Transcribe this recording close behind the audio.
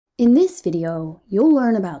In this video, you'll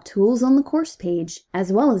learn about tools on the course page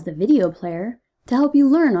as well as the video player to help you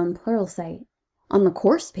learn on Pluralsight. On the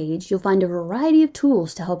course page, you'll find a variety of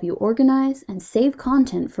tools to help you organize and save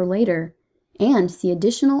content for later and see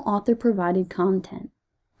additional author-provided content.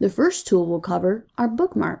 The first tool we'll cover are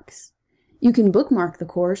bookmarks. You can bookmark the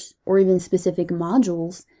course or even specific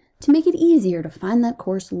modules to make it easier to find that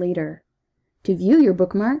course later. To view your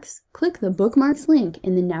bookmarks, click the Bookmarks link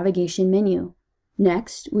in the navigation menu.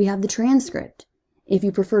 Next, we have the transcript. If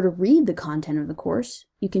you prefer to read the content of the course,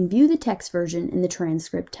 you can view the text version in the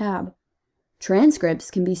Transcript tab.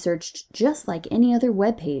 Transcripts can be searched just like any other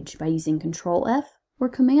web page by using Ctrl+F or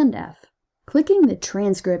Command+F. Clicking the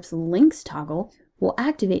Transcripts Links toggle will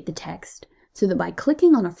activate the text so that by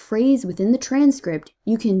clicking on a phrase within the transcript,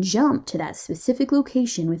 you can jump to that specific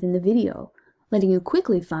location within the video, letting you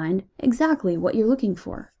quickly find exactly what you're looking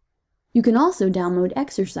for. You can also download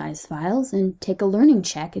exercise files and take a learning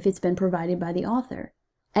check if it's been provided by the author.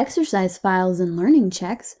 Exercise files and learning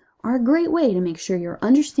checks are a great way to make sure you're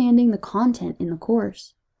understanding the content in the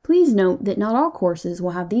course. Please note that not all courses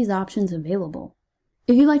will have these options available.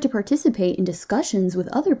 If you'd like to participate in discussions with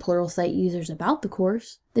other Pluralsight users about the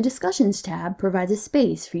course, the Discussions tab provides a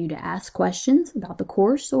space for you to ask questions about the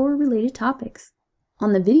course or related topics.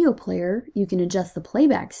 On the video player, you can adjust the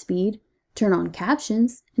playback speed, turn on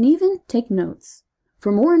captions, and even take notes.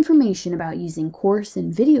 For more information about using course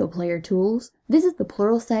and video player tools, visit the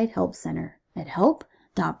Pluralsight Help Center at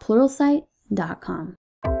help.pluralsight.com.